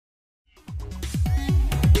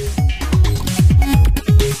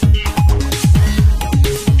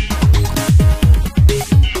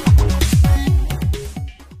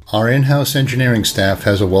Our in-house engineering staff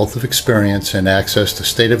has a wealth of experience and access to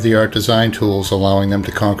state-of-the-art design tools, allowing them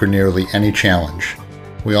to conquer nearly any challenge.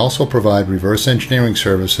 We also provide reverse engineering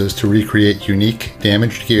services to recreate unique,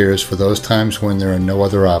 damaged gears for those times when there are no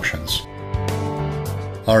other options.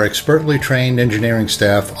 Our expertly trained engineering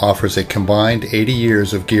staff offers a combined 80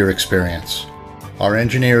 years of gear experience. Our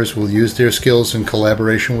engineers will use their skills in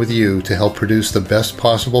collaboration with you to help produce the best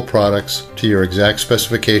possible products to your exact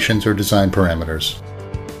specifications or design parameters.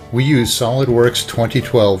 We use SOLIDWORKS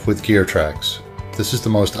 2012 with GearTrax. This is the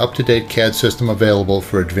most up-to-date CAD system available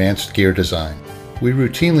for advanced gear design. We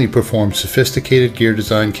routinely perform sophisticated gear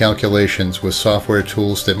design calculations with software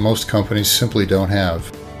tools that most companies simply don't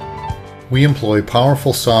have. We employ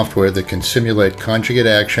powerful software that can simulate conjugate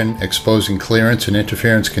action, exposing clearance and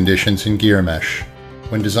interference conditions in gear mesh.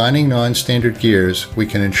 When designing non-standard gears, we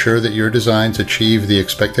can ensure that your designs achieve the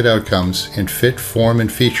expected outcomes in fit, form,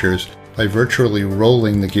 and features by virtually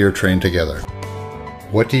rolling the gear train together.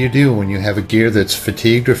 What do you do when you have a gear that's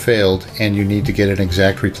fatigued or failed and you need to get an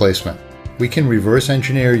exact replacement? We can reverse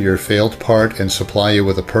engineer your failed part and supply you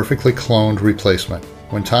with a perfectly cloned replacement.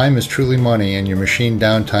 When time is truly money and your machine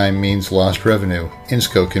downtime means lost revenue,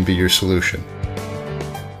 Insco can be your solution.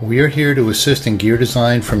 We are here to assist in gear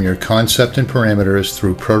design from your concept and parameters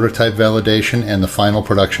through prototype validation and the final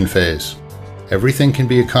production phase. Everything can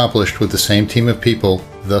be accomplished with the same team of people,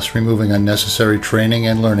 thus removing unnecessary training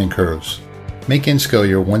and learning curves. Make Insco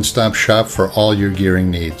your one-stop shop for all your gearing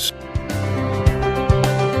needs.